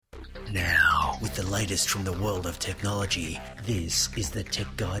Now, with the latest from the world of technology, this is the Tech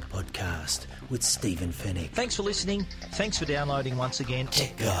Guide Podcast with Stephen Fennick. Thanks for listening. Thanks for downloading once again.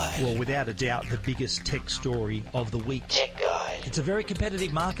 Tech Guide. Well, without a doubt, the biggest tech story of the week. Tech Guide. It's a very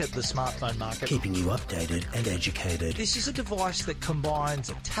competitive market, the smartphone market. Keeping you updated and educated. This is a device that combines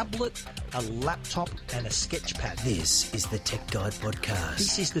a tablet, a laptop, and a sketchpad. This is the Tech Guide Podcast.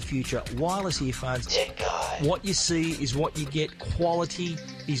 This is the future. Wireless earphones. Tech Guide. What you see is what you get. Quality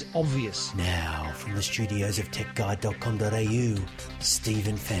is obvious. Now, from the studios of techguide.com.au,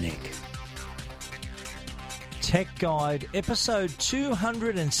 Stephen Fennick. Tech Guide, episode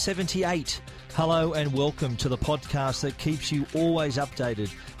 278. Hello and welcome to the podcast that keeps you always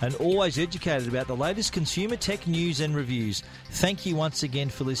updated and always educated about the latest consumer tech news and reviews. Thank you once again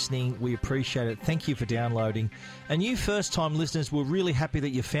for listening. We appreciate it. Thank you for downloading. And you first-time listeners, we're really happy that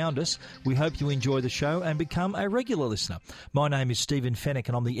you found us. We hope you enjoy the show and become a regular listener. My name is Stephen Fennick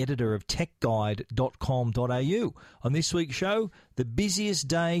and I'm the editor of techguide.com.au. On this week's show, the busiest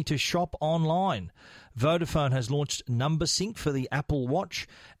day to shop online. Vodafone has launched NumberSync for the Apple Watch,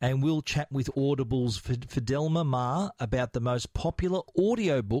 and we'll chat with Audible's Fidelma Maher about the most popular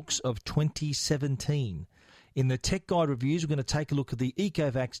audiobooks of 2017. In the Tech Guide reviews, we're going to take a look at the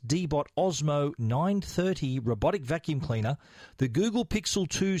Ecovacs Deebot OZMO 930 robotic vacuum cleaner, the Google Pixel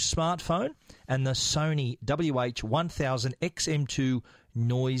 2 smartphone, and the Sony WH1000XM2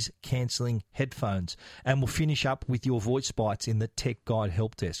 noise-cancelling headphones. And we'll finish up with your voice bites in the Tech Guide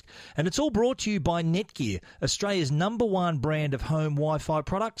Help Desk. And it's all brought to you by Netgear, Australia's #1 brand of home Wi-Fi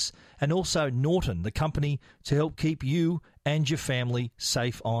products, and also Norton, the company to help keep you and your family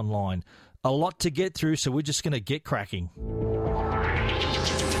safe online. A lot to get through, so we're just going to get cracking.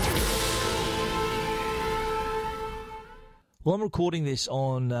 Well, I'm recording this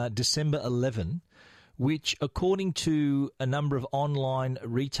on December 11, which, according to a number of online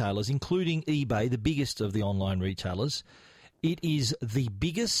retailers, including eBay, the biggest of the online retailers, it is the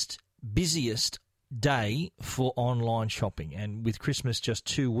busiest day for online shopping. And with Christmas just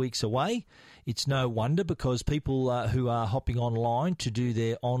 2 weeks away, it's no wonder, because people who are hopping online to do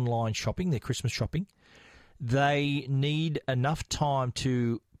their online shopping, their Christmas shopping, they need enough time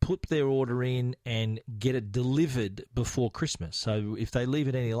to put their order in and get it delivered before Christmas. So if they leave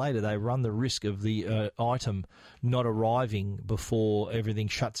it any later, they run the risk of the item not arriving before everything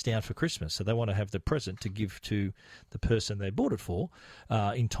shuts down for Christmas. So they want to have the present to give to the person they bought it for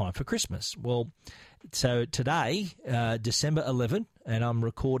in time for Christmas. Well, so today, December 11, and I'm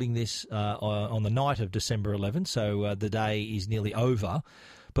recording this on the night of December 11, so the day is nearly over.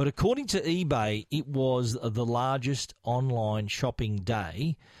 But according to eBay, it was the largest online shopping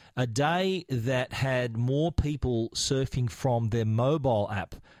day, a day that had more people surfing from their mobile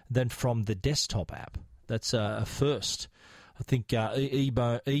app than from the desktop app. That's a first. I think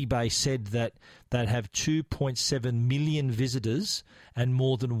eBay said that they'd have 2.7 million visitors, and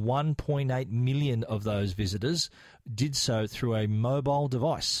more than 1.8 million of those visitors did so through a mobile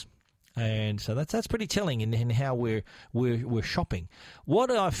device. And so that's pretty telling in how we're shopping. What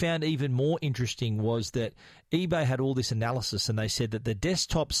I found even more interesting was that eBay had all this analysis, and they said that the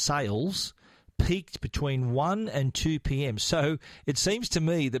desktop sales peaked between 1 and 2 p.m. So it seems to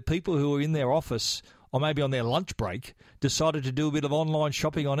me that people who are in their office or maybe on their lunch break decided to do a bit of online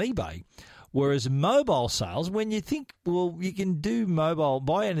shopping on eBay. Whereas mobile sales, when you think, well, you can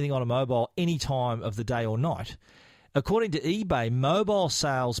buy anything on a mobile any time of the day or night, according to eBay, mobile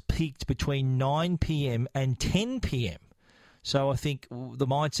sales peaked between 9 p.m. and 10 p.m. So I think the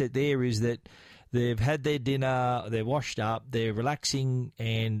mindset there is that they've had their dinner, they're washed up, they're relaxing,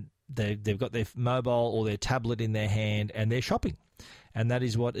 and they've got their mobile or their tablet in their hand, and they're shopping. And that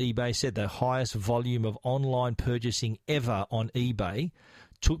is what eBay said. The highest volume of online purchasing ever on eBay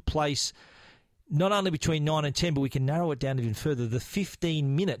took place not only between 9 and 10, but we can narrow it down even further, the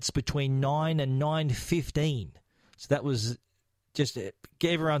 15 minutes between 9 and 9:15. So that was just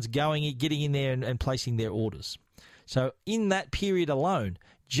everyone's getting in there and placing their orders. So in that period alone,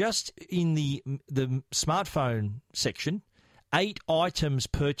 just in the smartphone section, 8 items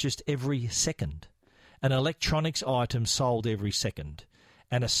purchased every second, an electronics item sold every second,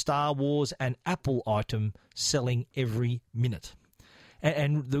 and a Star Wars and Apple item selling every minute.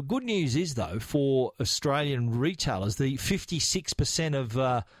 And the good news is, though, for Australian retailers, the 56%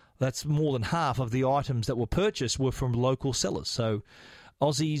 of that's more than half of the items that were purchased were from local sellers. So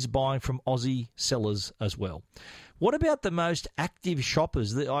Aussies buying from Aussie sellers as well. What about the most active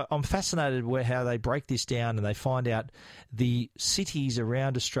shoppers? I'm fascinated with how they break this down, and they find out the cities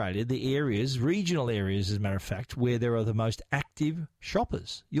around Australia, the areas, regional areas, as a matter of fact, where there are the most active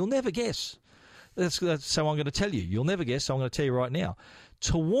shoppers. You'll never guess. So I'm going to tell you. You'll never guess, so I'm going to tell you right now.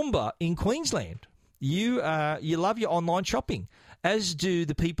 Toowoomba in Queensland. You love your online shopping, as do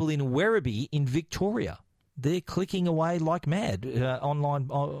the people in Werribee in Victoria. They're clicking away like mad online,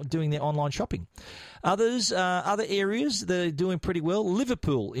 doing their online shopping. Other areas, they're doing pretty well.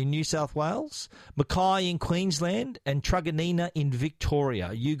 Liverpool in New South Wales, Mackay in Queensland, and Truganina in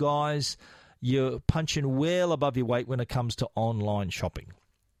Victoria. You guys, you're punching well above your weight when it comes to online shopping.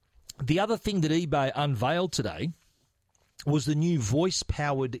 The other thing that eBay unveiled today was the new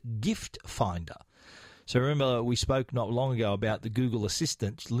voice-powered gift finder. So remember, we spoke not long ago about the Google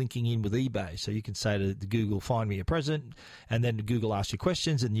Assistant linking in with eBay. So you can say to the Google, find me a present, and then Google asks you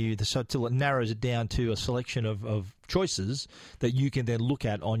questions, and until it narrows it down to a selection of choices that you can then look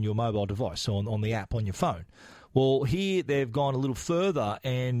at on your mobile device, so on the app on your phone. Well, here they've gone a little further,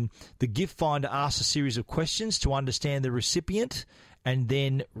 and the gift finder asks a series of questions to understand the recipient and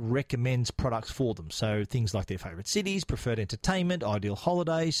then recommends products for them. So things like their favourite cities, preferred entertainment, ideal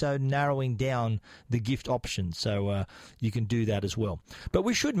holiday, so narrowing down the gift options. So you can do that as well. But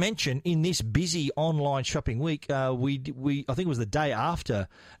we should mention, in this busy online shopping week, we I think it was the day after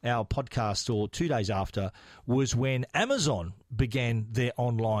our podcast, or 2 days after, was when Amazon began their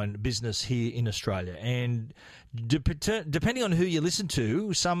online business here in Australia. And depending on who you listen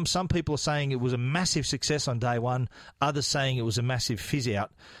to, some people are saying it was a massive success on day one, others saying it was a massive fizz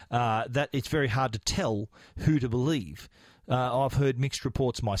out, that it's very hard to tell who to believe. I've heard mixed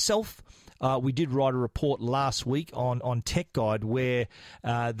reports myself. We did write a report last week on Tech Guide where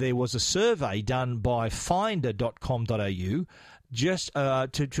there was a survey done by finder.com.au just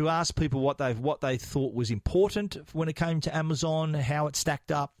to ask people what they thought was important when it came to Amazon, how it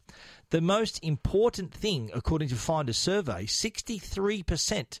stacked up. The most important thing, according to Finder's survey,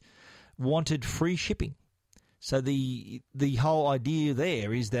 63% wanted free shipping. So the whole idea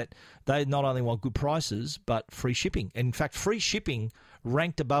there is that they not only want good prices, but free shipping. And in fact, free shipping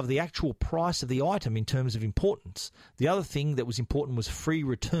ranked above the actual price of the item in terms of importance. The other thing that was important was free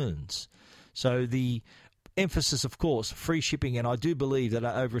returns. So the emphasis, of course, free shipping, and I do believe that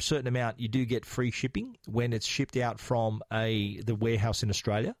over a certain amount you do get free shipping when it's shipped out from the warehouse in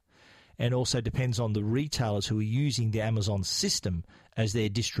Australia. And also depends on the retailers who are using the Amazon system as their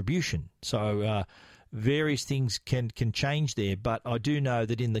distribution. So various things can change there, but I do know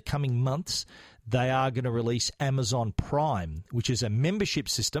that in the coming months they are going to release Amazon Prime, which is a membership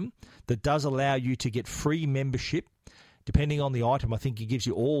system that does allow you to get free membership. Depending on the item, I think it gives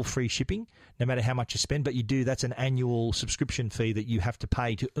you all free shipping, no matter how much you spend, but that's an annual subscription fee that you have to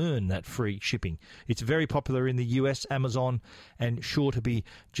pay to earn that free shipping. It's very popular in the US, Amazon, and sure to be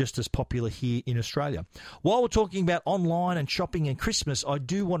just as popular here in Australia. While we're talking about online and shopping and Christmas, I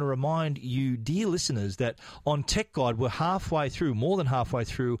do want to remind you, dear listeners, that on Tech Guide, we're more than halfway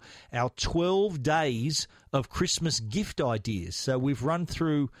through our 12 days of Christmas gift ideas. So we've run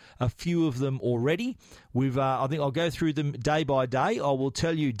through a few of them already. I think I'll go through them day by day. I will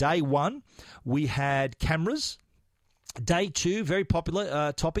tell you, day one, we had cameras. Day two, very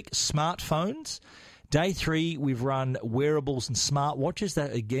popular topic, smartphones. Day three, we've run wearables and smartwatches.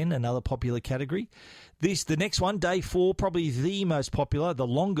 That, again, another popular category. The next one, day four, probably the most popular, the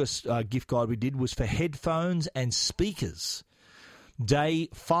longest gift guide we did was for headphones and speakers. Day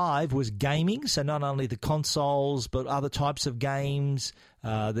 5 was gaming, so not only the consoles but other types of games,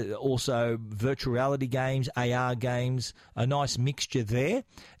 also virtual reality games, AR games, a nice mixture there.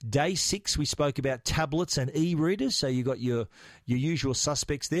 Day 6 we spoke about tablets and e-readers, so you got your usual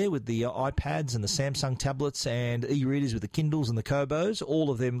suspects there with the iPads and the Samsung tablets and e-readers with the Kindles and the Kobos, all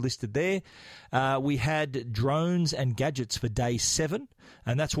of them listed there. We had drones and gadgets for day 7.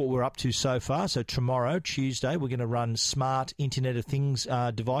 And that's what we're up to so far. So tomorrow, Tuesday, we're going to run smart Internet of Things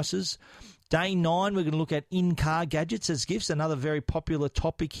devices. Day 9, we're going to look at in-car gadgets as gifts, another very popular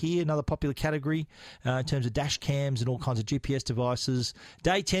topic here, another popular category in terms of dash cams and all kinds of GPS devices.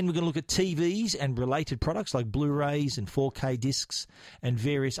 Day 10, we're going to look at TVs and related products like Blu-rays and 4K discs and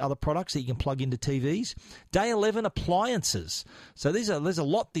various other products that you can plug into TVs. Day 11, appliances. So there's a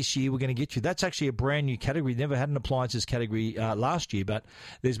lot this year we're going to get to. That's actually a brand new category. We never had an appliances category last year, but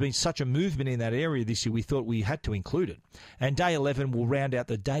there's been such a movement in that area this year, we thought we had to include it. And day 11 will round out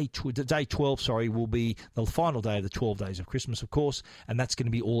the day 12, will be the final day of the 12 days of Christmas, of course, and that's going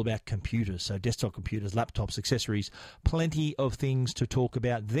to be all about computers, so desktop computers, laptops, accessories, plenty of things to talk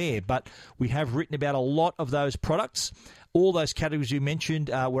about there. But we have written about a lot of those products. All those categories you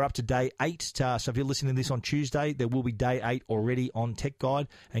mentioned, we're up to day 8. So if you're listening to this on Tuesday, there will be day 8 already on Tech Guide,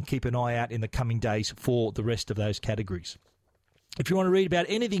 and keep an eye out in the coming days for the rest of those categories. If you want to read about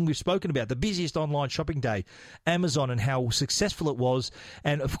anything we've spoken about, the busiest online shopping day, Amazon and how successful it was,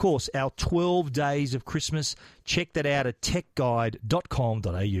 and, of course, our 12 days of Christmas, check that out at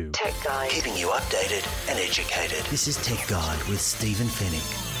techguide.com.au. Tech Guide. Keeping you updated and educated. This is Tech Guide with Stephen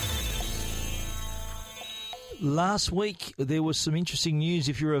Fennick. Last week, there was some interesting news.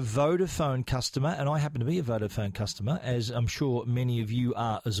 If you're a Vodafone customer, and I happen to be a Vodafone customer, as I'm sure many of you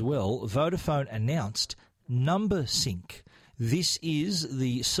are as well, Vodafone announced NumberSync. This is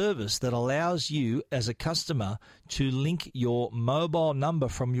the service that allows you as a customer to link your mobile number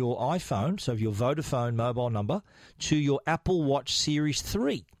from your iPhone, so your Vodafone mobile number, to your Apple Watch Series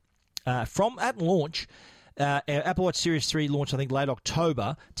 3. From at launch, Apple Watch Series 3 launched, I think, late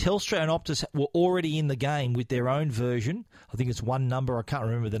October. Telstra and Optus were already in the game with their own version. I think it's One Number. I can't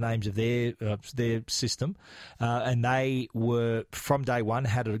remember the names of their system. And they were, from day one,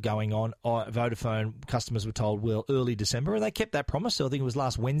 had it going on. Vodafone customers were told, well, early December. And they kept that promise. So I think it was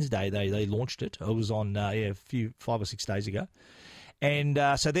last Wednesday they launched it. It was on 5 or 6 days ago. And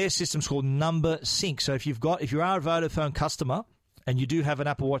so their system's called NumberSync. So if you are a Vodafone customer and you do have an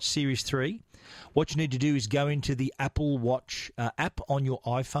Apple Watch Series 3, what you need to do is go into the Apple Watch app on your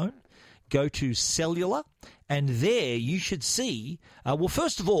iPhone, go to Cellular, and there you should see,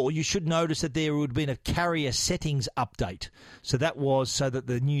 first of all, you should notice that there would have been a carrier settings update. So that was so that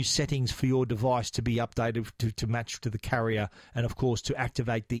the new settings for your device to be updated to match to the carrier and, of course, to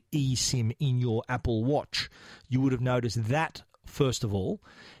activate the eSIM in your Apple Watch. You would have noticed that, first of all.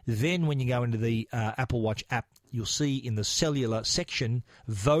 Then when you go into the Apple Watch app, you'll see in the Cellular section,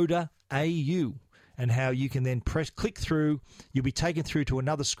 Voda AU, and how you can then click through. You'll be taken through to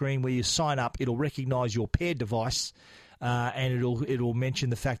another screen where you sign up. It'll recognise your paired device, and it'll mention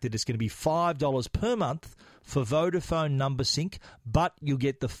the fact that it's going to be $5 per month for Vodafone NumberSync, but you'll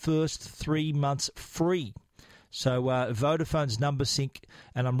get the first 3 months free. So Vodafone's NumberSync,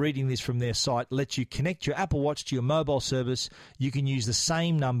 and I'm reading this from their site, lets you connect your Apple Watch to your mobile service. You can use the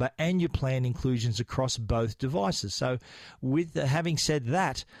same number and your plan inclusions across both devices. So with having said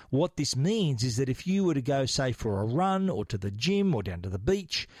that, what this means is that if you were to go, say, for a run or to the gym or down to the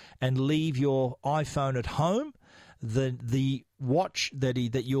beach and leave your iPhone at home, the watch that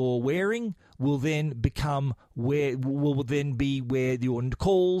you're wearing will then be where your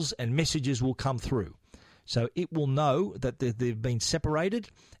calls and messages will come through. So it will know that they've been separated,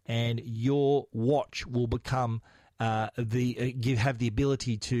 and your watch will become have the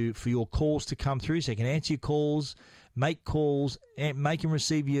ability for your calls to come through, so you can answer your calls, make and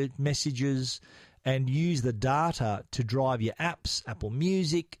receive your messages, and use the data to drive your apps, Apple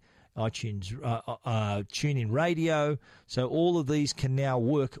Music, iTunes, TuneIn Radio. So all of these can now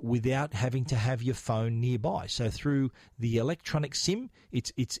work without having to have your phone nearby. So through the electronic SIM,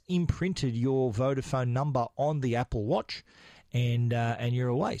 it's imprinted your Vodafone number on the Apple Watch, and you're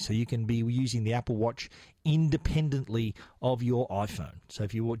away. So you can be using the Apple Watch independently of your iPhone. So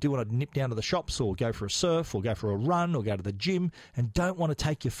if you do want to nip down to the shops or go for a surf or go for a run or go to the gym and don't want to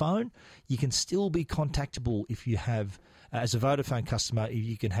take your phone, you can still be contactable if you have, as a Vodafone customer,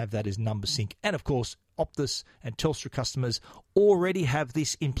 you can have that as NumberSync. And, of course, Optus and Telstra customers already have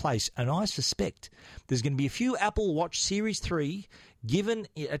this in place. And I suspect there's going to be a few Apple Watch Series 3 given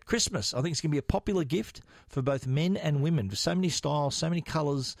at Christmas. I think it's going to be a popular gift for both men and women. There's so many styles, so many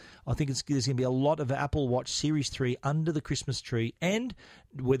colours. I think there's going to be a lot of Apple Watch Series 3 under the Christmas tree. And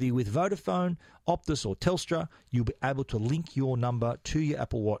whether you're with Vodafone, Optus or Telstra, you'll be able to link your number to your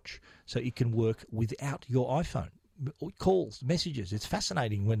Apple Watch so it can work without your iPhone. Calls, messages. It's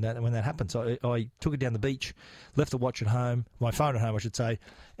fascinating when that happens. I took it down the beach, left the watch at home, my phone at home, I should say,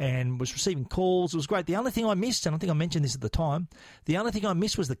 and was receiving calls. It was great. The only thing I missed, and I think I mentioned this at the time, the only thing I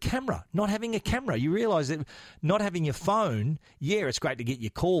missed was the camera, not having a camera. You realise that not having your phone, yeah, it's great to get your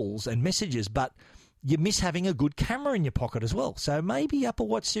calls and messages, but you miss having a good camera in your pocket as well. So maybe Apple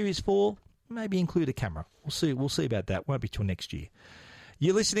Watch Series 4, maybe include a camera. We'll see about that. Won't be till next year.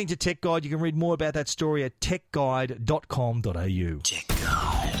 You're listening to Tech Guide. You can read more about that story at techguide.com.au. Tech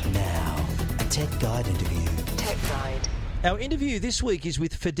Guide. Now, a Tech Guide interview. Tech Guide. Our interview this week is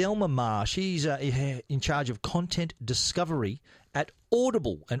with Fidelma Maher. She's in charge of content discovery at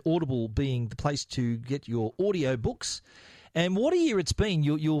Audible, and Audible being the place to get your audiobooks. And what a year it's been.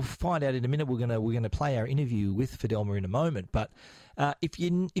 You'll find out in a minute. We're going to play our interview with Fidelma in a moment. But if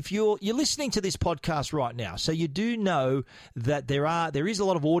you're listening to this podcast right now, so you do know that there is a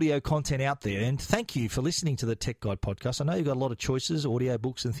lot of audio content out there. And thank you for listening to the Tech Guide podcast. I know you've got a lot of choices,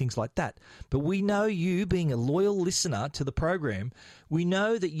 audiobooks and things like that. But we know you, being a loyal listener to the program, we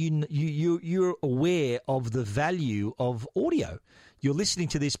know that you're aware of the value of audio. You're listening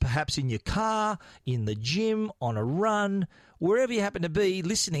to this perhaps in your car, in the gym, on a run, wherever you happen to be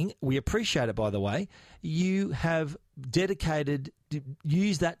listening. We appreciate it, by the way. You have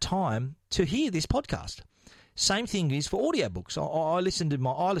used that time to hear this podcast. Same thing is for audiobooks. I listen to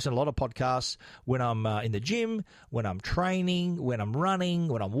a lot of podcasts when I'm in the gym, when I'm training, when I'm running,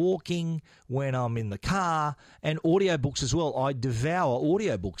 when I'm walking, when I'm in the car, and audiobooks as well. I devour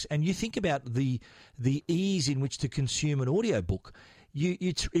audiobooks. And you think about the ease in which to consume an audiobook.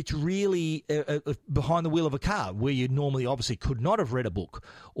 It's really behind the wheel of a car where you normally obviously could not have read a book,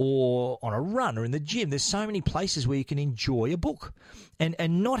 or on a run or in the gym. There's so many places where you can enjoy a book,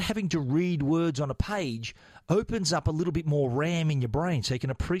 and not having to read words on a page opens up a little bit more RAM in your brain so you can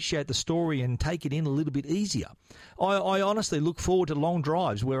appreciate the story and take it in a little bit easier. I honestly look forward to long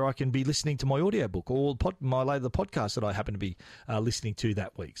drives where I can be listening to my audiobook or the podcast that I happen to be listening to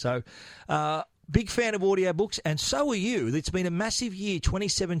that week. So big fan of audiobooks, and so are you. It's been a massive year,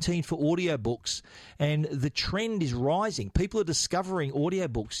 2017, for audiobooks, and the trend is rising. People are discovering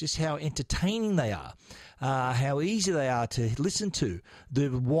audiobooks, just how entertaining they are, how easy they are to listen to, the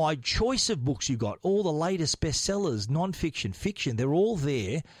wide choice of books you got, all the latest bestsellers, non-fiction, fiction, they're all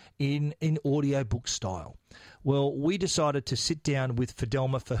there in audiobook style. Well, we decided to sit down with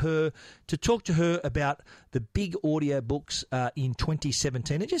Fidelma to talk to her about the big audiobooks in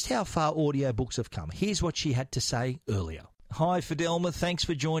 2017 and just how far audiobooks have come. Here's what she had to say earlier. Hi, Fidelma. Thanks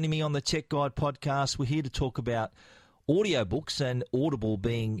for joining me on the Tech Guide podcast. We're here to talk about audiobooks and Audible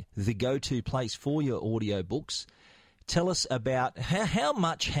being the go-to place for your audiobooks. Tell us about how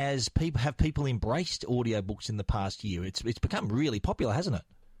much have people embraced audiobooks in the past year? It's become really popular, hasn't it?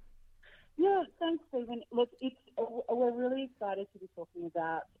 Yeah, thanks, Stephen. Look, we're really excited to be talking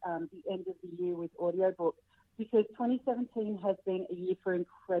about the end of the year with audiobooks, because 2017 has been a year for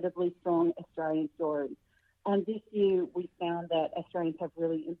incredibly strong Australian stories. And this year we found that Australians have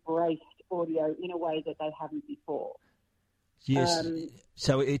really embraced audio in a way that they haven't before. Yes,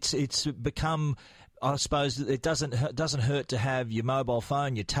 so it's become, I suppose, it doesn't hurt to have your mobile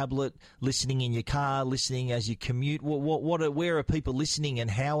phone, your tablet, listening in your car, listening as you commute. Where are people listening, and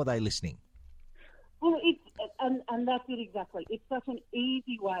how are they listening? Well, and that's it exactly. It's such an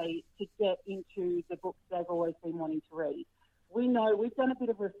easy way to get into the books they've always been wanting to read. We know, we've done a bit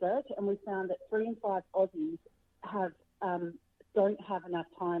of research, and we found that 3 in 5 Aussies don't have enough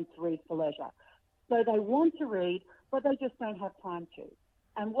time to read for leisure. So they want to read, but they just don't have time to.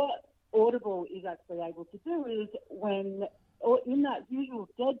 And what Audible is actually able to do is in that usual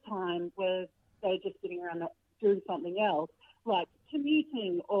dead time where they're just sitting around doing something else, like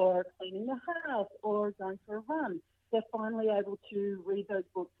commuting or cleaning the house or going for a run, they're finally able to read those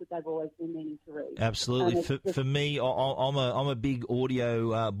books that they've always been meaning to read. Absolutely. For me, I'm a big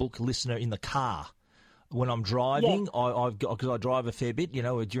audio book listener in the car. When I'm driving, yes. Because I drive a fair bit,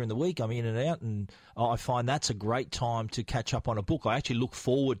 during the week I'm in and out, and I find that's a great time to catch up on a book. I actually look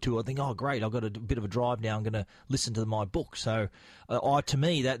forward to it. I think, oh, great, I've got a bit of a drive now. I'm going to listen to my book. So to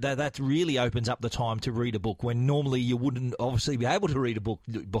me, that really opens up the time to read a book when normally you wouldn't obviously be able to read a book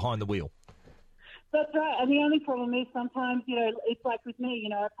behind the wheel. That's right. And the only problem is sometimes, it's like with me,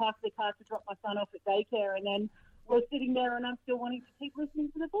 I park the car to drop my son off at daycare, and then we're sitting there and I'm still wanting to keep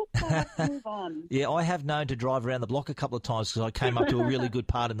listening to the book, so I have to move on. Yeah, I have known to drive around the block a couple of times because I came up to a really good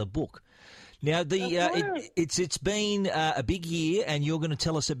part in the book. Now, it's been a big year, and you're going to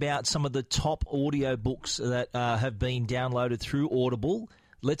tell us about some of the top audio books that have been downloaded through Audible.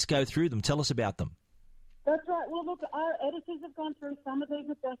 Let's go through them. Tell us about them. That's right. Well, look, our editors have gone through. Some of these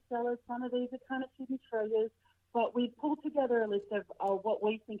are bestsellers, some of these are kind of hidden treasures. But we've pulled together a list of what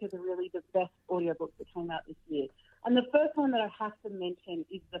we think are the best audiobooks that came out this year. And the first one that I have to mention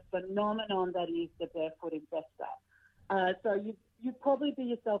is the phenomenon that is the Barefoot Investor. So you'd probably be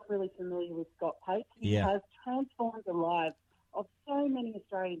yourself really familiar with Scott Pape. He has transformed the lives of so many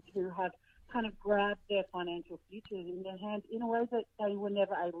Australians who have kind of grabbed their financial futures in their hands in a way that they were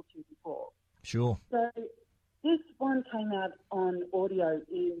never able to before. Sure. So this one came out on audio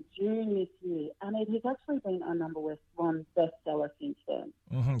in June this year, and it has actually been our number one bestseller since then.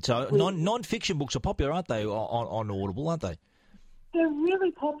 Mm-hmm. So non-fiction books are popular, aren't they, on Audible, aren't they? They're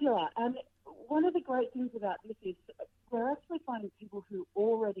really popular, and one of the great things about this is we're actually finding people who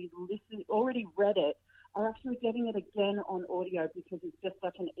already read it are actually getting it again on audio because it's just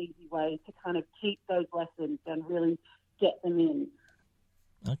such an easy way to kind of keep those lessons and really get them in.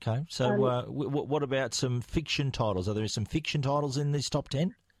 Okay, so what about some fiction titles? Are there some fiction titles in this top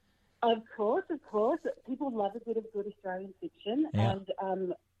 10? Of course. People love a bit of good Australian fiction, and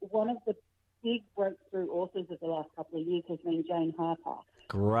one of the big breakthrough authors of the last couple of years has been Jane Harper.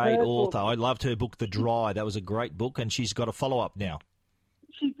 Great Her author. book, I loved her book, The Dry. That was a great book, and she's got a follow-up now.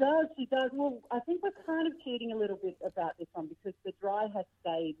 She does. Well, I think we're kind of cheating a little bit about this one because The Dry has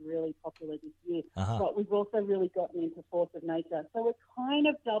stayed really popular this year, but we've also really gotten into Force of Nature. So we're kind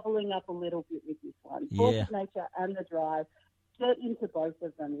of doubling up a little bit with this one. Force of Nature and The Dry, get into both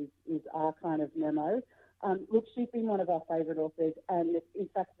of them is our kind of memo. Look, she's been one of our favourite authors, and in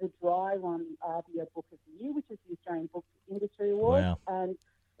fact, The Dry won the Book of the Year, which is the Australian Book Industry Award, and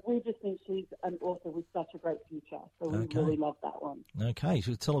we just think she's an author with such a great future, so we really love that one. Okay,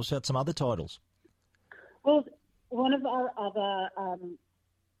 so tell us about some other titles. Well, one of our other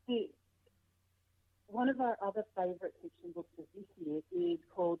favourite fiction books of this year is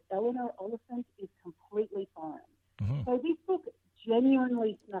called Eleanor Oliphant is Completely Fine. Mm-hmm. So this book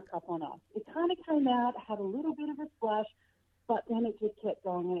genuinely snuck up on us. It kind of came out, had a little bit of a splash, but then it just kept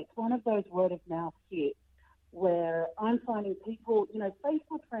going, and it's one of those word-of-mouth hits where I'm finding people,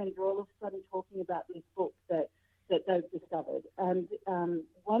 Facebook friends are all of a sudden talking about this book that they've discovered. And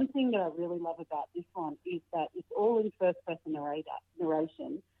one thing that I really love about this one is that it's all in first-person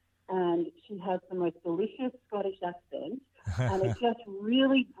narration, and she has the most delicious Scottish accent, and it just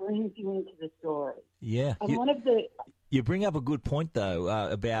really brings you into the story. Yeah. And you bring up a good point, though,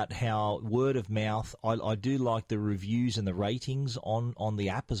 about how word of mouth, I do like the reviews and the ratings on the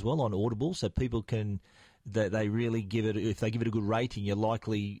app as well, on Audible, so people can... They really give it, if they give it a good rating, you're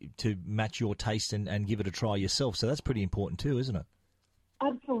likely to match your taste and give it a try yourself. So that's pretty important too, isn't it?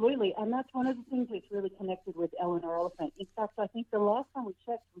 Absolutely, and that's one of the things that's really connected with Eleanor Oliphant. In fact, I think the last time we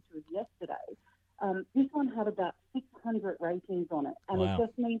checked, which was yesterday, this one had about 600 ratings on it. And It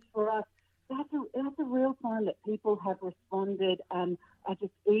just means for us, that's a real sign that people have responded and are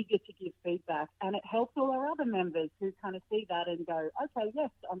just eager to give feedback. And it helps all our other members who kind of see that and go, okay, yes,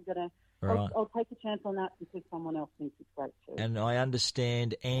 I'll take a chance on that because someone else thinks it's great too. And I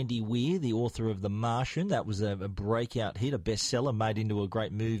understand Andy Weir, the author of The Martian, that was a breakout hit, a bestseller, made into a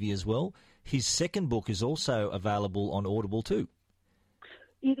great movie as well. His second book is also available on Audible too.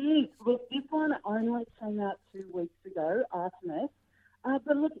 It is. Look, this one only came out 2 weeks ago, Artemis.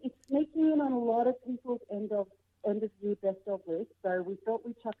 But look, it's sneaking in on a lot of people's end of year best of list, so we thought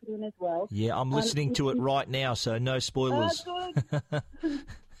we'd chuck it in as well. Yeah, I'm listening to it right now, so no spoilers. Good.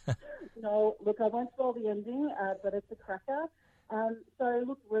 No, look, I won't spoil the ending, but it's a cracker. So,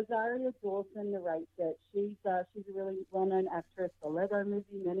 look, Rosario Dawson narrates it. She's a really well-known actress, the Lego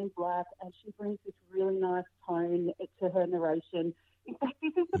movie, Men in Black, and she brings this really nice tone to her narration. In fact,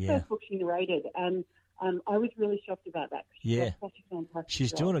 this is the first book she narrated, and I was really shocked about that. She does such a fantastic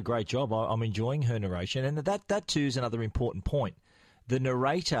She's job. doing a great job. I'm enjoying her narration, and that too is another important point. The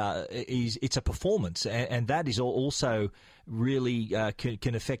narrator it's a performance, and that is also really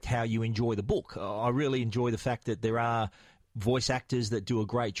can affect how you enjoy the book. I really enjoy the fact that there are voice actors that do a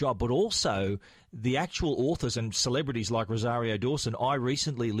great job, but also the actual authors and celebrities like Rosario Dawson. I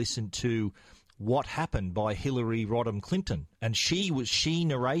recently listened to What Happened by Hillary Rodham Clinton, and she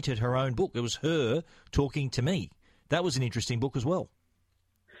narrated her own book. It was her talking to me. That was an interesting book as well.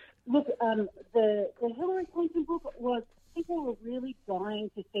 Look, the Hillary Clinton book was, people were really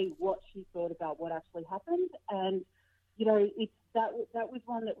dying to see what she thought about what actually happened, and that was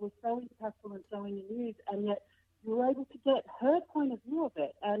one that was so impactful and so in the news, and yet you were able to get her point of view of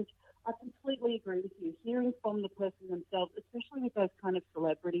it. And I completely agree with you. Hearing from the person themselves, especially with those kind of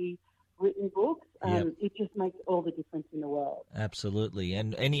celebrity written books, it just makes all the difference in the world. Absolutely.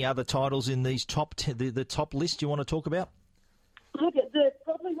 And any other titles in these the top list you want to talk about? Look,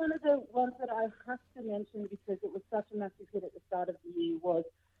 probably one of the ones that I have to mention because it was such a massive hit at the start of the year was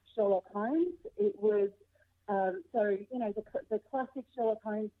Sherlock Holmes. It was, the classic Sherlock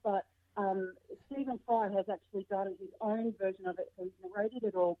Holmes, but Stephen Fry has actually done his own version of it, so he's narrated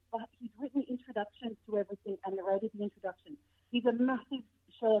it all, but he's written introductions to everything and narrated the introduction. He's a massive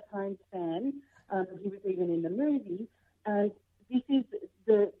Sherlock Holmes fan. He was even in the movie, and this is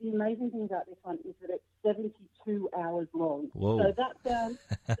the amazing thing about this one is that it's 72 hours long. Whoa. So that sounds...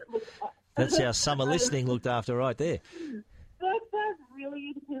 That's how summer listening looked after right there. That sounds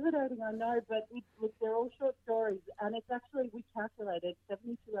really intimidating, I know, but they're all short stories, and it's actually, we calculated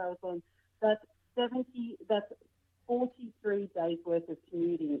 72 hours long. That's 43 days worth of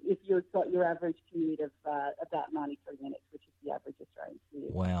commuting if you've got your average commute of about 93 minutes, which is the average Australian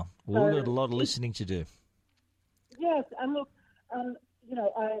commute. Wow. Well, we've got a lot of listening to do. Yes, and look,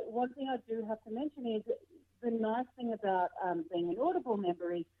 one thing I do have to mention is the nice thing about being an Audible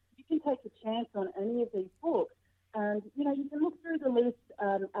member is you can take a chance on any of these books. And, you can look through the list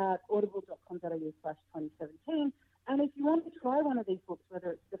at audible.com.au/2017. And if you want to try one of these books,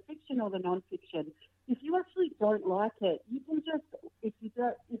 whether it's the fiction or the non-fiction,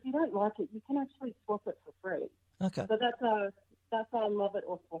 that's our love it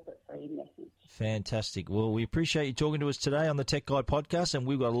or swap it free message. Fantastic. Well, we appreciate you talking to us today on the Tech Guide podcast, and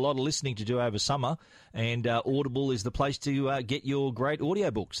we've got a lot of listening to do over summer, and Audible is the place to get your great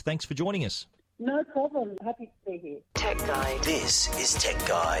audiobooks. Thanks for joining us. No problem. Happy to be here. Tech Guide. This is Tech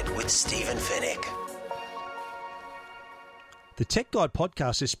Guide with Stephen Fennick. The Tech Guide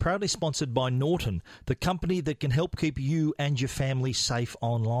podcast is proudly sponsored by Norton, the company that can help keep you and your family safe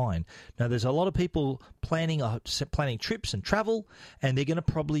online. Now, there's a lot of people planning trips and travel, and they're going to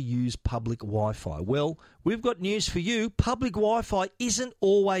probably use public Wi-Fi. Well, we've got news for you. Public Wi-Fi isn't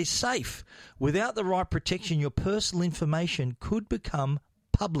always safe. Without the right protection, your personal information could become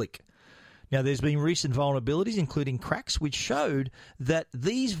public. Now, there's been recent vulnerabilities, including cracks, which showed that through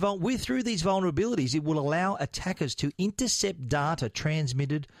these vulnerabilities, it will allow attackers to intercept data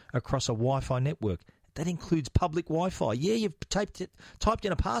transmitted across a Wi-Fi network. That includes public Wi-Fi. Yeah, you've typed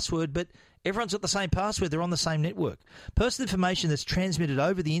in a password, but everyone's got the same password. They're on the same network. Personal information that's transmitted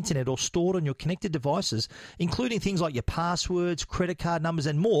over the internet or stored on your connected devices, including things like your passwords, credit card numbers,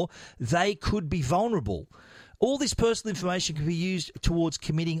 and more, they could be vulnerable. All this personal information can be used towards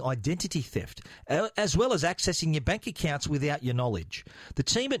committing identity theft, as well as accessing your bank accounts without your knowledge. The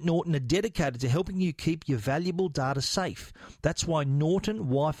team at Norton are dedicated to helping you keep your valuable data safe. That's why Norton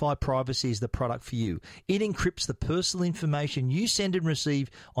Wi-Fi Privacy is the product for you. It encrypts the personal information you send and receive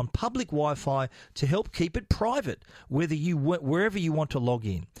on public Wi-Fi to help keep it private, wherever you want to log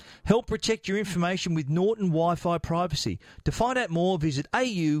in. Help protect your information with Norton Wi-Fi Privacy. To find out more, visit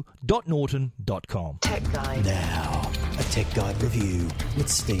au.norton.com. Tech Guide. Now, a Tech Guide review with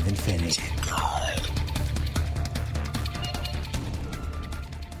Stephen Fennick.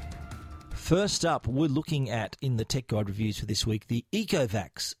 First up, we're looking at, in the Tech Guide reviews for this week, the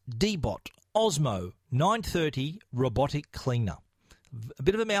Ecovacs Deebot OZMO 930 robotic cleaner. A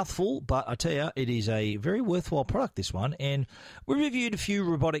bit of a mouthful, but I tell you, it is a very worthwhile product, this one. And we reviewed a few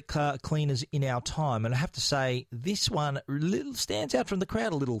robotic cleaners in our time, and I have to say this one stands out from the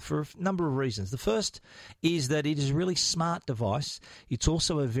crowd a little for a number of reasons. The first is that it is a really smart device. It's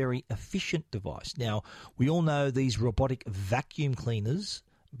also a very efficient device. Now, we all know these robotic vacuum cleaners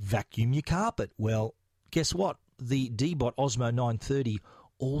vacuum your carpet. Well, guess what? The Deebot OZMO 930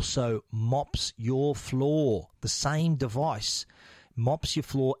 also mops your floor. The same device mops your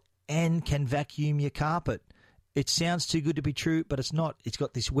floor and can vacuum your carpet. It sounds too good to be true, but it's not. It's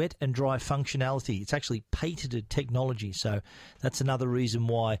got this wet and dry functionality. It's actually patented technology, so that's another reason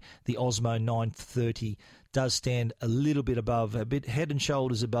why the OZMO 930 does stand a bit head and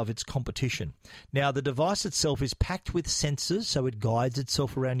shoulders above its competition. Now, the device itself is packed with sensors, so it guides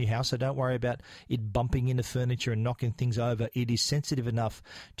itself around your house, so don't worry about it bumping into furniture and knocking things over. It is sensitive enough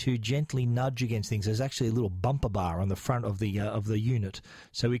to gently nudge against things. There's actually a little bumper bar on the front of the unit,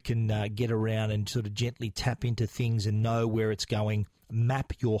 so it can get around and sort of gently tap into things and know where it's going,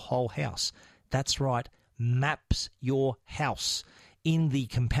 map your whole house. That's right, maps your house. In the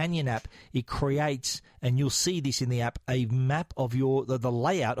companion app, it creates, and you'll see this in the app, a map of the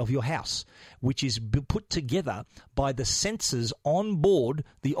layout of your house, which is put together by the sensors on board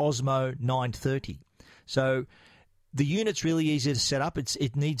the OZMO 930. So the unit's really easy to set up.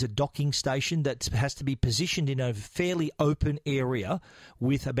 It needs a docking station that has to be positioned in a fairly open area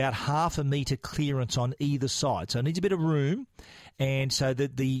with about 0.5 metre clearance on either side. So it needs a bit of room. And so the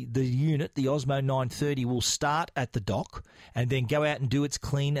unit, the OZMO 930, will start at the dock and then go out and do its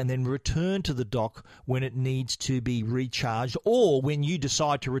clean and then return to the dock when it needs to be recharged, or when you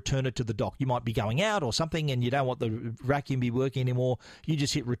decide to return it to the dock. You might be going out or something and you don't want the vacuum to be working anymore. You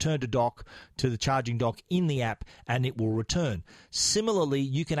just hit return to dock, to the charging dock in the app, and it will return. Similarly,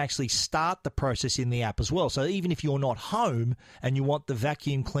 you can actually start the process in the app as well. So even if you're not home and you want the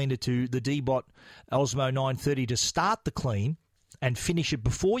vacuum cleaner to the Deebot OZMO 930 to start the clean and finish it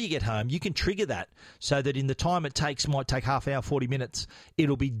before you get home, you can trigger that so that in the time it might take half hour, 40 minutes,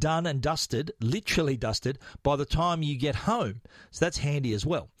 it'll be done and dusted, literally dusted, by the time you get home. So that's handy as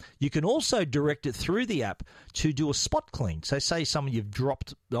well. You can also direct it through the app to do a spot clean. So say you've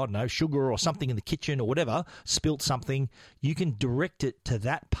dropped, sugar or something in the kitchen or whatever, spilt something, you can direct it to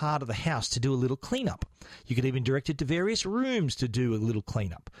that part of the house to do a little cleanup. You can even direct it to various rooms to do a little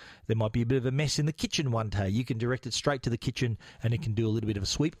cleanup. There might be a bit of a mess in the kitchen one day. You can direct it straight to the kitchen and it can do a little bit of a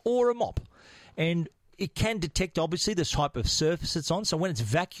sweep or a mop. And it can detect, obviously, the type of surface it's on. So when it's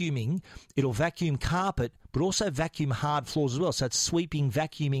vacuuming, it'll vacuum carpet, but also vacuum hard floors as well. So it's sweeping,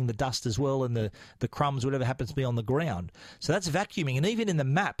 vacuuming the dust as well, and the crumbs, whatever happens to be on the ground. So that's vacuuming. And even in the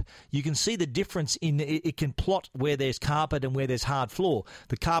map, you can see the difference in it can plot where there's carpet and where there's hard floor.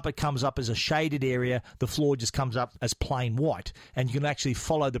 The carpet comes up as a shaded area. The floor just comes up as plain white. And you can actually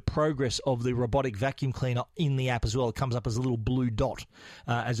follow the progress of the robotic vacuum cleaner in the app as well. It comes up as a little blue dot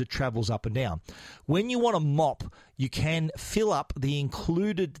as it travels up and down. When you want to mop, you can fill up the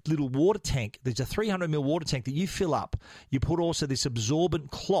included little water tank. There's a 300ml water tank that you fill up. You put also this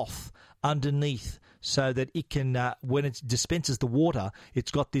absorbent cloth underneath so that it can, when it dispenses the water,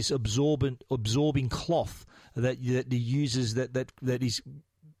 it's got this absorbing cloth that it uses that is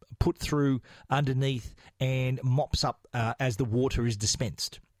put through underneath and mops up as the water is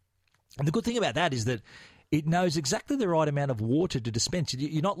dispensed. And the good thing about that is that it knows exactly the right amount of water to dispense.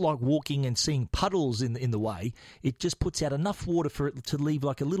 You're not like walking and seeing puddles in the way. It just puts out enough water for it to leave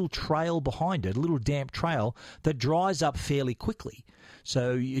like a little trail behind it, a little damp trail that dries up fairly quickly.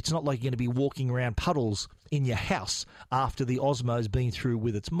 So it's not like you're going to be walking around puddles in your house after the Osmo's been through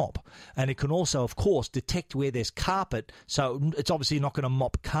with its mop. And it can also, of course, detect where there's carpet. So it's obviously not going to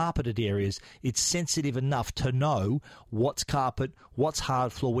mop carpeted areas. It's sensitive enough to know what's carpet, what's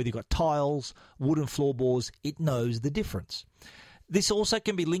hard floor, whether you've got tiles, wooden floorboards. It knows the difference. This also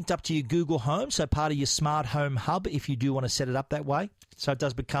can be linked up to your Google Home, so part of your smart home hub if you do want to set it up that way. So it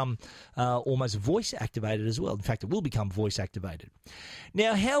does become almost voice activated as well. In fact, it will become voice activated.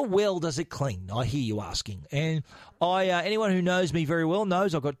 Now, how well does it clean? I hear you asking. And anyone who knows me very well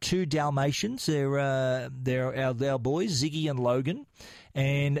knows I've got 2 Dalmatians. They're our boys, Ziggy and Logan.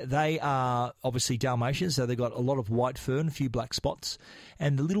 And they are obviously Dalmatians, so they've got a lot of white fur and a few black spots.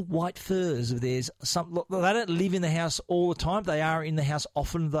 And the little white furs of theirs, they don't live in the house all the time. They are in the house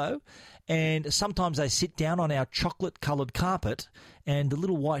often, though. And sometimes they sit down on our chocolate-coloured carpet, and the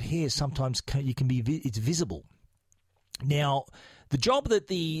little white hairs sometimes it's visible. Now, the job that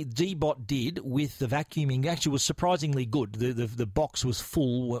the Deebot did with the vacuuming actually was surprisingly good. The box was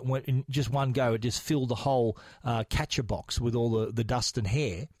full. In just one go, it just filled the whole catcher box with all the dust and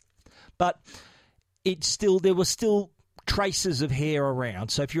hair. But there were still traces of hair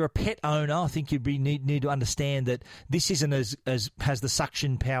around. So if you're a pet owner, I think you'd need to understand that this isn't as has the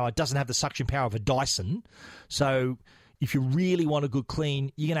suction power. It doesn't have the suction power of a Dyson. So if you really want a good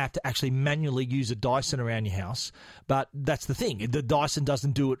clean, you're going to have to actually manually use a Dyson around your house. But that's the thing. The Dyson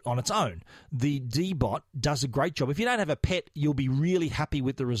doesn't do it on its own. The Deebot does a great job. If you don't have a pet, you'll be really happy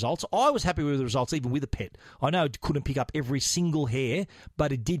with the results. I was happy with the results even with a pet. I know it couldn't pick up every single hair,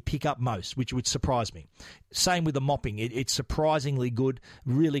 but it did pick up most, which would surprise me. Same with the mopping. It's surprisingly good,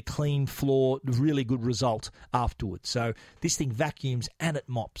 really clean floor, really good result afterwards. So this thing vacuums and it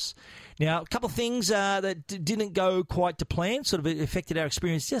mops. Now, a couple of things that didn't go quite to plan, sort of affected our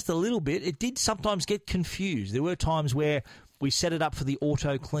experience just a little bit. It did sometimes get confused. There were times where we set it up for the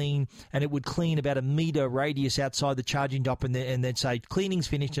auto clean and it would clean about a metre radius outside the charging dock and then say cleaning's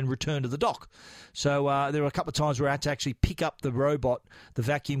finished and return to the dock. So there were a couple of times where I had to actually pick up the robot, the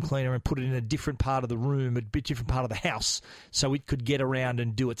vacuum cleaner, and put it in a different part of the room, a bit different part of the house, so it could get around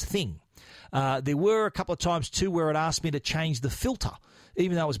and do its thing. There were a couple of times too where it asked me to change the filter.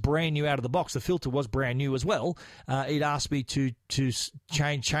 Even though it was brand new out of the box, the filter was brand new as well. It asked me to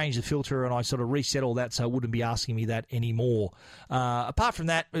change the filter, and I sort of reset all that so it wouldn't be asking me that anymore. Apart from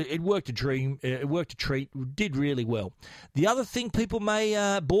that, it worked a dream. It worked a treat. Did really well. The other thing people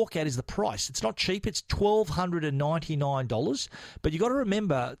may balk at is the price. It's not cheap. It's $1,299. But you've got to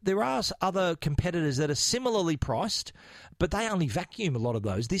remember there are other competitors that are similarly priced, but they only vacuum a lot of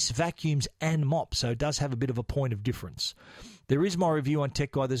those. This vacuums and mops, so it does have a bit of a point of difference. There is my review on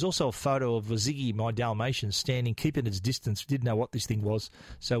Tech Guide. There's also a photo of Ziggy, my Dalmatian, standing, keeping its distance. Didn't know what this thing was,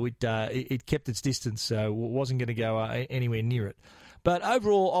 so it kept its distance, so it wasn't going to go anywhere near it. But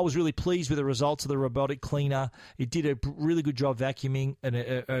overall, I was really pleased with the results of the robotic cleaner. It did a really good job vacuuming and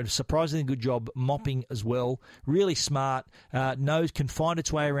a surprisingly good job mopping as well. Really smart. Can find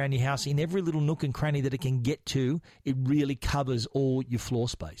its way around your house in every little nook and cranny that it can get to. It really covers all your floor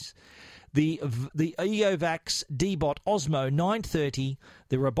space. The Ecovacs Deebot OZMO 930,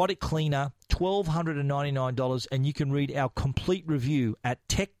 the robotic cleaner, $1,299, and you can read our complete review at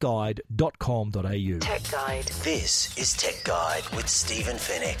techguide.com.au. Tech Guide. This is Tech Guide with Stephen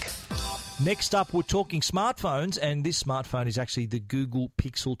Fennick. Next up, we're talking smartphones, and this smartphone is actually the Google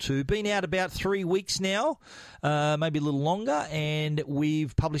Pixel 2. Been out about 3 weeks now, maybe a little longer, and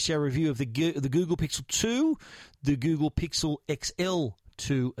we've published our review of the Google Pixel 2, the Google Pixel XL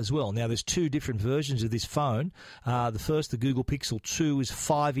 2 as well. Now, there's 2 different versions of this phone. The first, the Google Pixel 2, is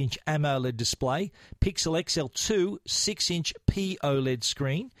 5-inch AMOLED display. Pixel XL2, 6-inch POLED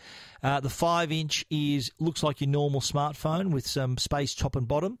screen. The 5-inch looks like your normal smartphone with some space top and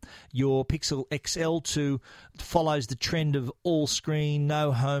bottom. Your Pixel XL2 follows the trend of all screen,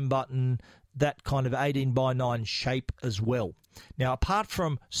 no home button, that kind of 18:9 shape as well. Now, apart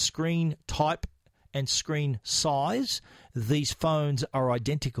from screen type and screen size, these phones are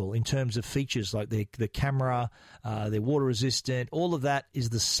identical in terms of features like the camera, they're water resistant, all of that is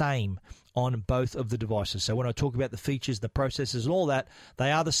the same on both of the devices. So when I talk about the features, the processors and all that,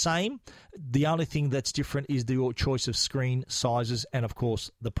 they are the same. The only thing that's different is the choice of screen sizes and, of course,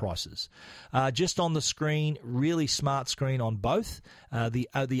 the prices. Just on the screen, really smart screen on both. The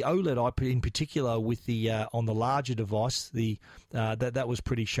OLED in particular with the on the larger device, that was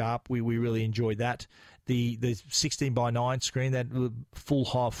pretty sharp. We really enjoyed that. The 16:9 screen, that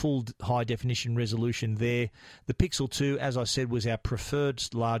full high definition resolution there. The Pixel 2, as I said, was our preferred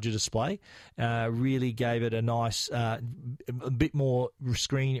larger display. Really gave it a nice, a bit more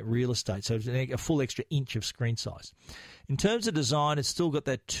screen real estate. So a full extra inch of screen size. In terms of design, it's still got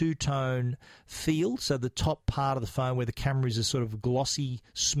that two-tone feel. So the top part of the phone where the camera is a sort of glossy,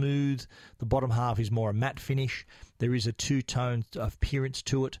 smooth. The bottom half is more a matte finish. There is a two-tone appearance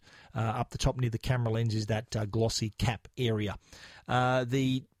to it. Up the top near the camera lens is that glossy cap area.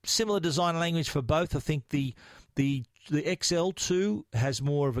 The similar design language for both. I think the XL2 has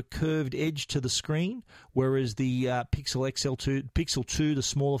more of a curved edge to the screen, whereas the Pixel 2, the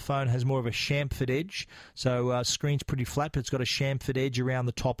smaller phone, has more of a chamfered edge. So screen's pretty flat, but it's got a chamfered edge around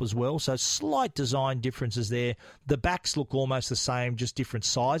the top as well. So slight design differences there. The backs look almost the same, just different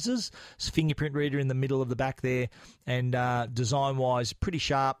sizes. It's fingerprint reader in the middle of the back there, and design-wise, pretty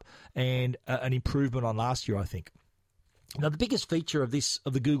sharp and an improvement on last year, I think. Now, the biggest feature of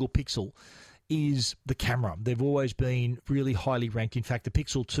the Google Pixel is the camera. They've always been really highly ranked. In fact, the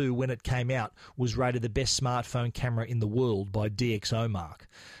Pixel 2, when it came out, was rated the best smartphone camera in the world by DxOMark.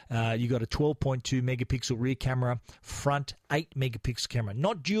 You got a 12.2 megapixel rear camera, front 8 megapixel camera.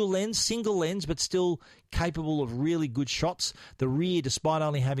 Not dual lens, single lens, but still capable of really good shots. The rear, despite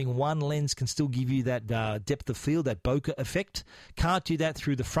only having one lens, can still give you that depth of field, that bokeh effect. Can't do that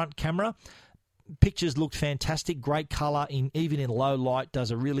through the front camera. Pictures looked fantastic, great colour, even in low light, does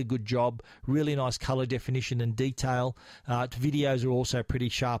a really good job, really nice colour definition and detail. Videos are also pretty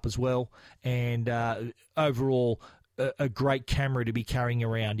sharp as well, and overall a great camera to be carrying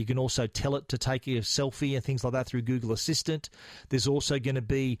around. You can also tell it to take a selfie and things like that through Google Assistant. There's also going to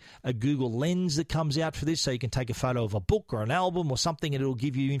be a Google Lens that comes out for this, so you can take a photo of a book or an album or something, and it'll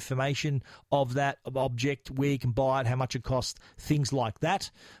give you information of that object, where you can buy it, how much it costs, things like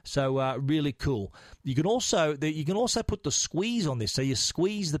that. So really cool. You can also put the squeeze on this. So you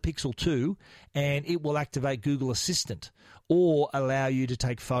squeeze the Pixel 2 and it will activate Google Assistant or allow you to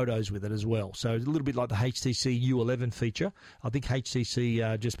take photos with it as well. So a little bit like the HTC U11 feature. I think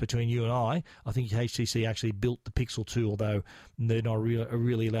HTC, just between you and I think HTC actually built the Pixel 2, although they're not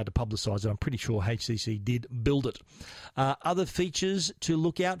really allowed to publicise it. I'm pretty sure HTC did build it. Other features to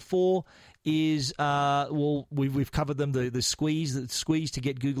look out for is, we've covered them, the squeeze to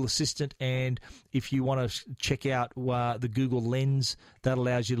get Google Assistant, and if you want to check out the Google Lens, that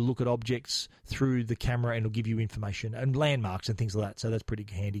allows you to look at objects through the camera and it'll give you information and landmarks and things like that, so that's pretty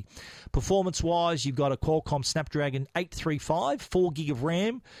handy. Performance-wise, you've got a Qualcomm Snapdragon 835, 4 gig of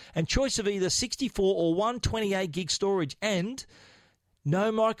RAM, and choice of either 64 or 128 gig storage, and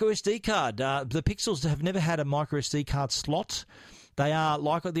no micro SD card. The Pixels have never had a micro SD card slot. They are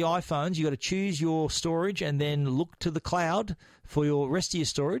like the iPhones. You've got to choose your storage and then look to the cloud for your rest of your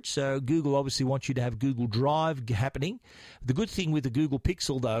storage. So Google obviously wants you to have Google Drive happening. The good thing with the Google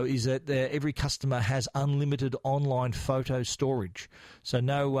Pixel, though, is that every customer has unlimited online photo storage. So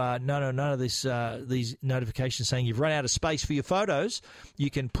none of these notifications saying you've run out of space for your photos. You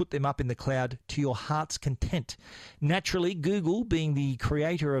can put them up in the cloud to your heart's content. Naturally, Google, being the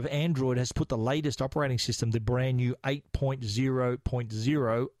creator of Android, has put the latest operating system, the brand new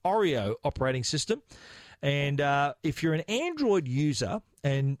 8.0.0 Oreo operating system. And if you're an Android user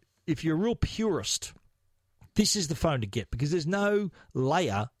and if you're a real purist, this is the phone to get because there's no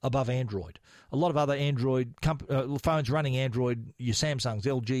layer above Android. A lot of other Android phones running Android, your Samsungs,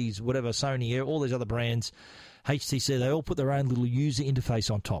 LGs, whatever, Sony, all these other brands, HTC, they all put their own little user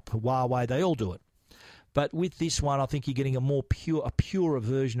interface on top. Huawei, they all do it. But with this one, I think you're getting a purer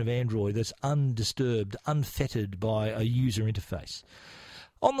version of Android that's undisturbed, unfettered by a user interface.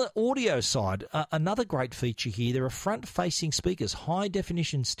 On the audio side, another great feature here, there are front-facing speakers,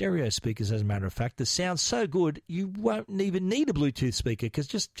 high-definition stereo speakers, as a matter of fact. The sound's so good, you won't even need a Bluetooth speaker because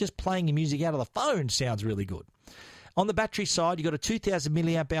just playing your music out of the phone sounds really good. On the battery side, you've got a 2,000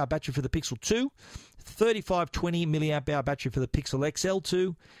 milliamp hour battery for the Pixel 2, 3520 milliamp hour battery for the Pixel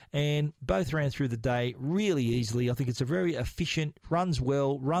XL2, and both ran through the day really easily. I think it's a very efficient, runs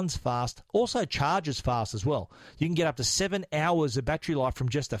well, runs fast, also charges fast as well. You can get up to 7 hours of battery life from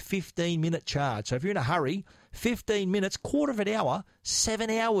just a 15-minute charge. So if you're in a hurry, 15 minutes, quarter of an hour, 7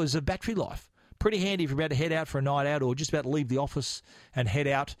 hours of battery life. Pretty handy if you're about to head out for a night out or just about to leave the office and head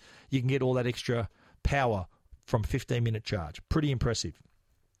out. You can get all that extra power from 15-minute charge. Pretty impressive.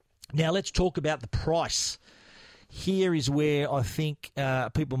 Now let's talk about the price. Here is where I think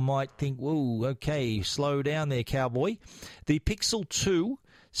people might think, whoa, okay, slow down there, cowboy. The Pixel 2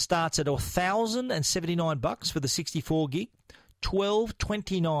 starts at $1,079 for the 64 gig,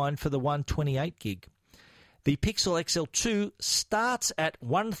 $1,229 for the 128 gig. The Pixel XL2 starts at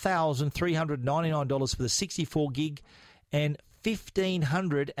 $1,399 for the 64 gig and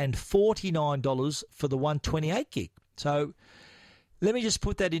 $1,549 for the 128 gig. So let me just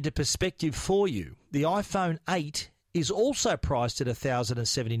put that into perspective for you. The iPhone 8 is also priced at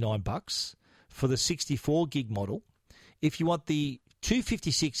 $1,079 for the 64 gig model. If you want the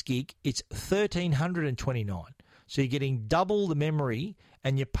 256 gig, it's $1,329. So you're getting double the memory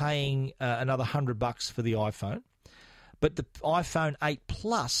and you're paying another $100 for the iPhone. But the iPhone 8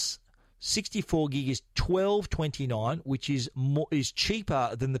 Plus 64 gig is $1,229, which is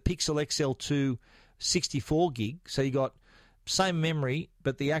cheaper than the Pixel XL2 64 gig. So you got same memory,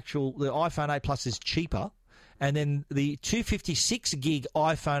 but the iPhone 8 Plus is cheaper. And then the 256 gig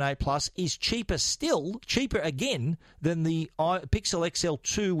iPhone 8 Plus is cheaper again than the Pixel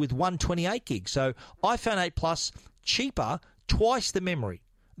XL2 with 128 gig. So iPhone 8 Plus cheaper, twice the memory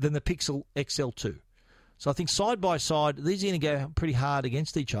than the Pixel XL2. So I think side by side, these are going to go pretty hard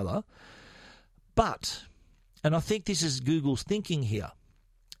against each other. But, and I think this is Google's thinking here,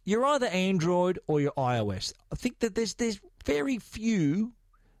 you're either Android or you're iOS. I think that there's very few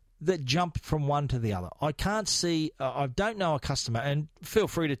that jump from one to the other. I can't see, I don't know a customer, and feel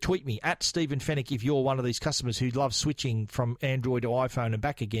free to tweet me at Stephen Fennick if you're one of these customers who love switching from Android to iPhone and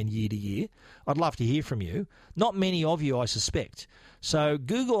back again year to year. I'd love to hear from you. Not many of you, I suspect. So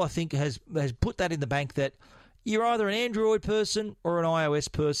Google, I think, has put that in the bank that you're either an Android person or an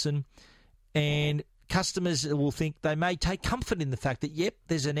iOS person, and customers will think they may take comfort in the fact that, yep,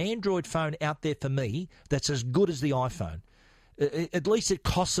 there's an Android phone out there for me that's as good as the iPhone. At least it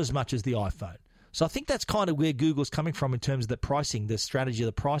costs as much as the iPhone. So I think that's kind of where Google's coming from in terms of the pricing, the strategy of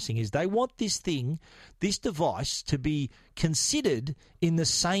the pricing, is they want this device to be considered in the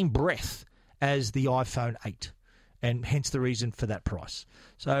same breath as the iPhone 8, and hence the reason for that price.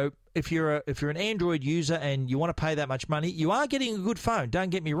 So if you're an Android user and you want to pay that much money, you are getting a good phone, don't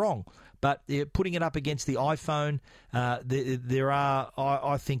get me wrong. But putting it up against the iPhone, I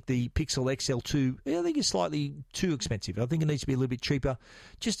think the Pixel XL2, I think is slightly too expensive. I think it needs to be a little bit cheaper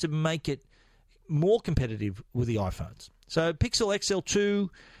just to make it more competitive with the iPhones. So Pixel XL2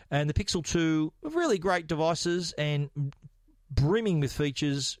 and the Pixel 2 are really great devices and brimming with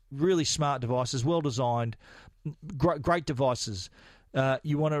features, really smart devices, well designed, great devices.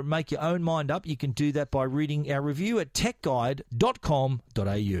 You want to make your own mind up, you can do that by reading our review at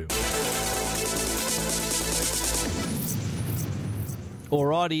techguide.com.au.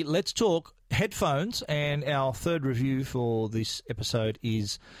 Alrighty, let's talk headphones, and our third review for this episode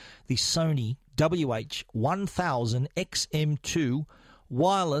is the Sony WH1000XM2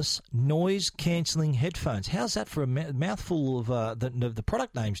 wireless noise-cancelling headphones. How's that for a mouthful of the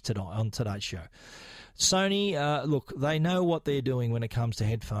product names on today's show? Sony, look, they know what they're doing when it comes to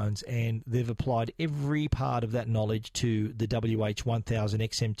headphones, and they've applied every part of that knowledge to the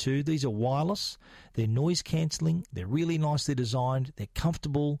WH1000XM2. These are wireless, they're noise-cancelling, they're really nicely designed, they're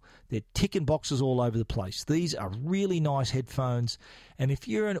comfortable, they're ticking boxes all over the place. These are really nice headphones, and if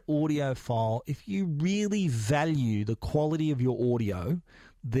you're an audiophile, if you really value the quality of your audio,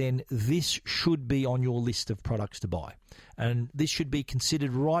 then this should be on your list of products to buy. And this should be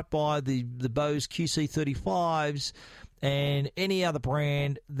considered right by the Bose QC35s and any other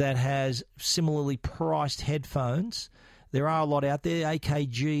brand that has similarly priced headphones. There are a lot out there.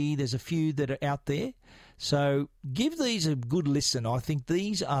 AKG, there's a few that are out there. So give these a good listen. I think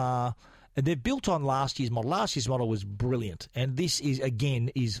these are... they're built on last year's model. Last year's model was brilliant, and this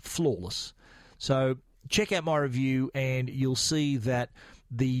is flawless. So check out my review, and you'll see that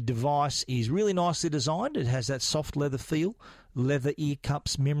the device is really nicely designed. It has that soft leather feel, leather ear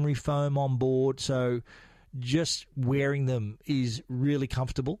cups, memory foam on board. So just wearing them is really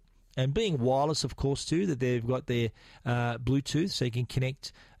comfortable. And being wireless, of course, too, that they've got their Bluetooth, so you can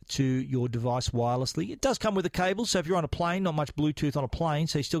connect to your device wirelessly. It does come with a cable, so if you're on a plane, not much Bluetooth on a plane,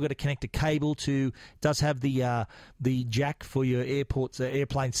 so you still got to connect a cable to. Does have the jack for your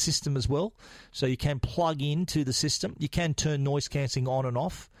airplane system as well, so you can plug into the system. You can turn noise cancelling on and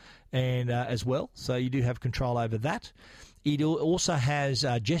off, and as well, so you do have control over that. It also has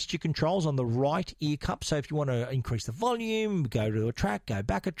gesture controls on the right ear cup, so if you want to increase the volume, go to a track, go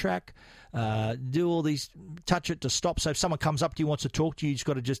back a track, do all these, touch it to stop. So if someone comes up to you, wants to talk to you, you've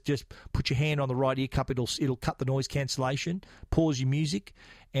got to just put your hand on the right ear cup. It'll cut the noise cancellation, pause your music,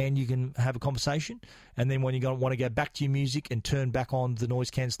 and you can have a conversation. And then when you want to go back to your music and turn back on the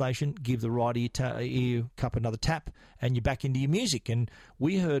noise cancellation, give the right ear cup another tap, and you're back into your music. And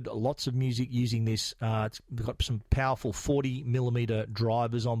we heard lots of music using this. It's got some powerful 40mm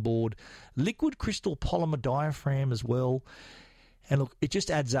drivers on board, liquid crystal polymer diaphragm as well. And look, it just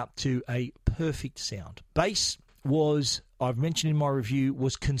adds up to a perfect sound. Bass was, I've mentioned in my review,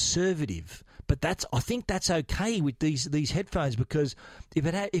 was conservative. But I think that's okay with these headphones, because if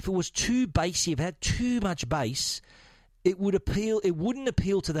it was too bassy, if it had too much bass, it wouldn't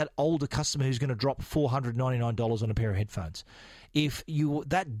appeal to that older customer who's going to drop $499 on a pair of headphones. If you want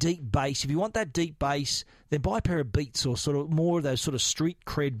that deep bass, then buy a pair of Beats or sort of more of those sort of street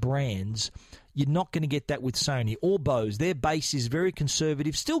cred brands. You're not going to get that with Sony or Bose. Their bass is very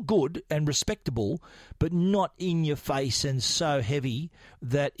conservative, still good and respectable, but not in your face and so heavy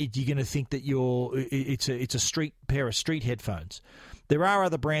that you're going to think that it's a pair of street headphones. There are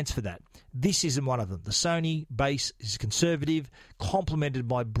other brands for that. This isn't one of them. The Sony bass is conservative, complemented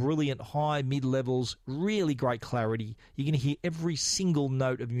by brilliant high, mid-levels, really great clarity. You're going to hear every single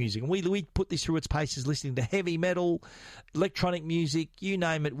note of music. And we put this through its paces listening to heavy metal, electronic music, you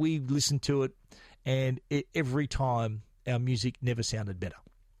name it, we listen to it, and every time our music never sounded better.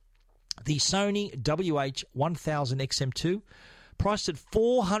 The Sony WH1000XM2, priced at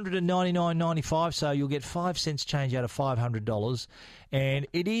 $499.95, so you'll get 5 cents change out of $500. And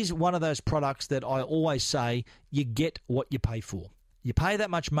it is one of those products that I always say you get what you pay for. You pay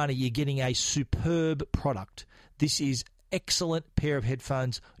that much money, you're getting a superb product. This is excellent pair of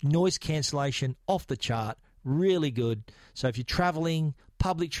headphones, noise cancellation off the chart, really good. So if you're traveling,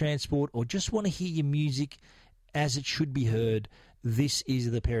 public transport, or just want to hear your music as it should be heard, this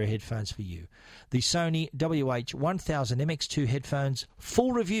is the pair of headphones for you. The Sony WH1000MX2 headphones,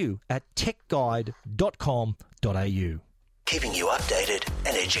 full review at techguide.com.au. Keeping you updated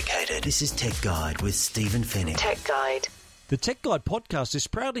and educated. This is Tech Guide with Stephen Fennick. Tech Guide. The Tech Guide podcast is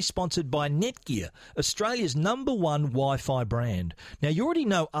proudly sponsored by Netgear, Australia's #1 Wi-Fi brand. Now, you already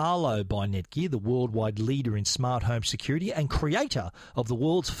know Arlo by Netgear, the worldwide leader in smart home security and creator of the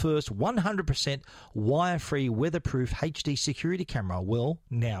world's first 100% wire-free weatherproof HD security camera. Well,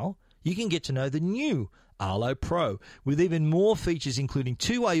 now you can get to know the new Arlo Pro, with even more features, including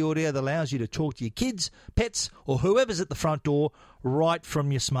two-way audio that allows you to talk to your kids, pets, or whoever's at the front door right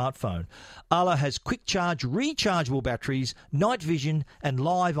from your smartphone. Arlo has quick charge, rechargeable batteries, night vision, and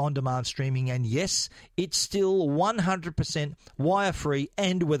live on-demand streaming. And yes, it's still 100% wire-free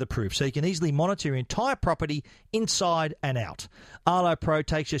and weatherproof, so you can easily monitor your entire property inside and out. Arlo Pro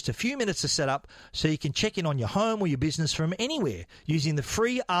takes just a few minutes to set up, so you can check in on your home or your business from anywhere using the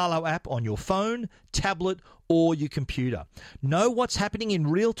free Arlo app on your phone, tablet, or your computer. Know what's happening in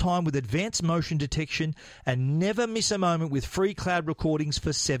real time with advanced motion detection, and never miss a moment with free cloud recordings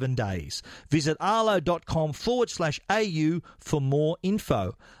for 7 days. Visit arlo.com/au for more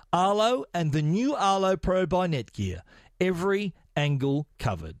info. Arlo and the new Arlo Pro by Netgear. Every angle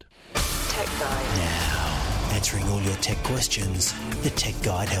covered. Tech Guide. Now, answering all your tech questions, the Tech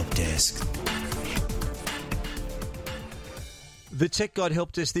Guide Help Desk. The Tech Guide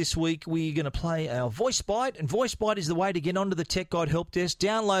Help Desk this week, we're going to play our Voice Bite, and Voice Bite is the way to get onto the Tech Guide Help Desk.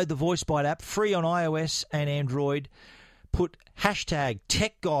 Download the Voice Bite app, free on iOS and Android. Put hashtag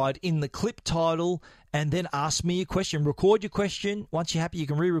Tech Guide in the clip title, and then ask me a question. Record your question. Once you're happy, you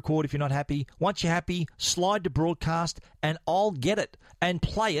can re-record if you're not happy. Once you're happy, slide to broadcast, and I'll get it and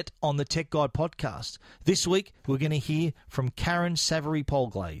play it on the Tech Guide podcast. This week, we're going to hear from Karen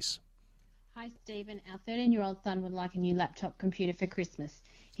Savory-Polglaze. Hi, Stephen. Our 13-year-old son would like a new laptop computer for Christmas.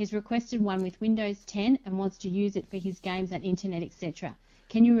 He's requested one with Windows 10 and wants to use it for his games and internet, etc.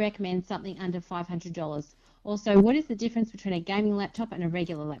 Can you recommend something under $500? Also, what is the difference between a gaming laptop and a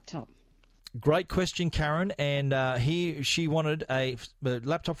regular laptop? Great question, Karen. And she wanted a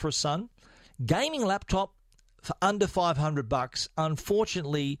laptop for her son. Gaming laptop for under $500.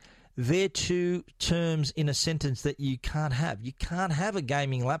 Unfortunately, they're two terms in a sentence that you can't have. You can't have a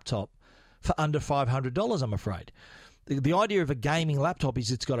gaming laptop for under $500, I'm afraid. The idea of a gaming laptop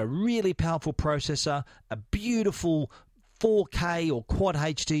is it's got a really powerful processor, a beautiful 4K or Quad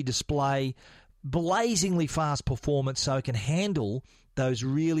HD display, blazingly fast performance so it can handle those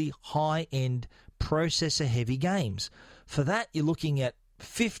really high-end processor-heavy games. For that, you're looking at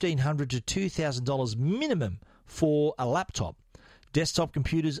 $1,500 to $2,000 minimum for a laptop. Desktop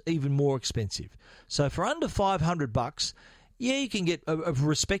computers even more expensive. So for under $500, yeah, you can get a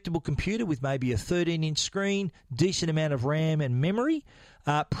respectable computer with maybe a 13-inch screen, decent amount of RAM and memory.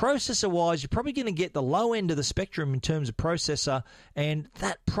 Processor-wise, you're probably going to get the low end of the spectrum in terms of processor, and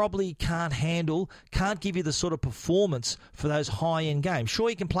that probably can't give you the sort of performance for those high-end games. Sure,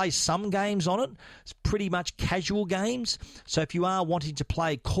 you can play some games on it. It's pretty much casual games. So if you are wanting to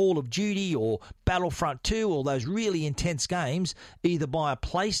play Call of Duty or Battlefront 2 or those really intense games, either buy a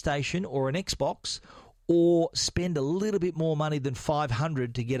PlayStation or an Xbox, or spend a little bit more money than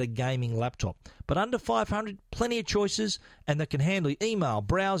 $500 to get a gaming laptop. But under $500, plenty of choices, and that can handle email,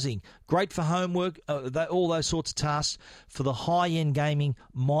 browsing, great for homework, all those sorts of tasks. For the high-end gaming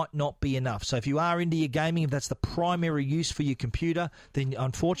might not be enough. So if you are into your gaming, if that's the primary use for your computer, then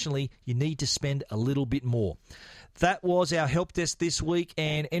unfortunately you need to spend a little bit more. That was our help desk this week,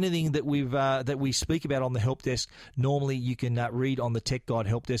 and anything that we speak about on the help desk, normally you can read on the Tech Guide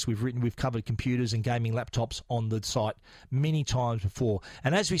help desk. We've covered computers and gaming laptops on the site many times before.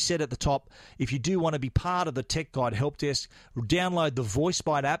 And as we said at the top, if you do want to be part of the Tech Guide help desk, download the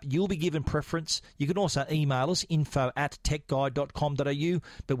VoiceBite app. You'll be given preference. You can also email us, info@techguide.com.au,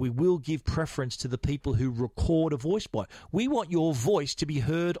 but we will give preference to the people who record a VoiceBite. We want your voice to be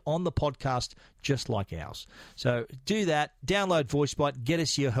heard on the podcast just like ours. So do that, download VoiceBite, get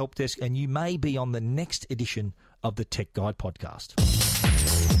us your help desk, and you may be on the next edition of the Tech Guide podcast.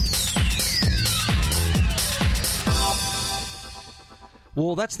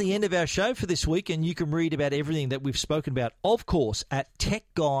 Well, that's the end of our show for this week, and you can read about everything that we've spoken about, of course, at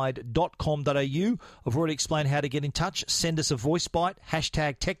techguide.com.au. I've already explained how to get in touch. Send us a VoiceBite,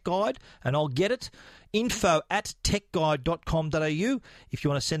 #TechGuide, and I'll get it. info@techguide.com.au if you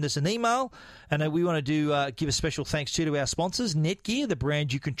want to send us an email. And we want to give a special thanks to our sponsors, Netgear, the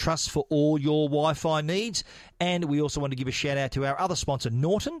brand you can trust for all your Wi-Fi needs. And we also want to give a shout out to our other sponsor,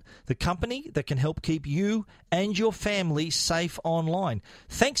 Norton, the company that can help keep you and your family safe online.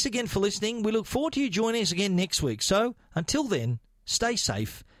 Thanks again for listening. We look forward to you joining us again next week. So until then, stay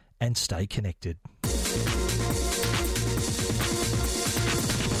safe and stay connected.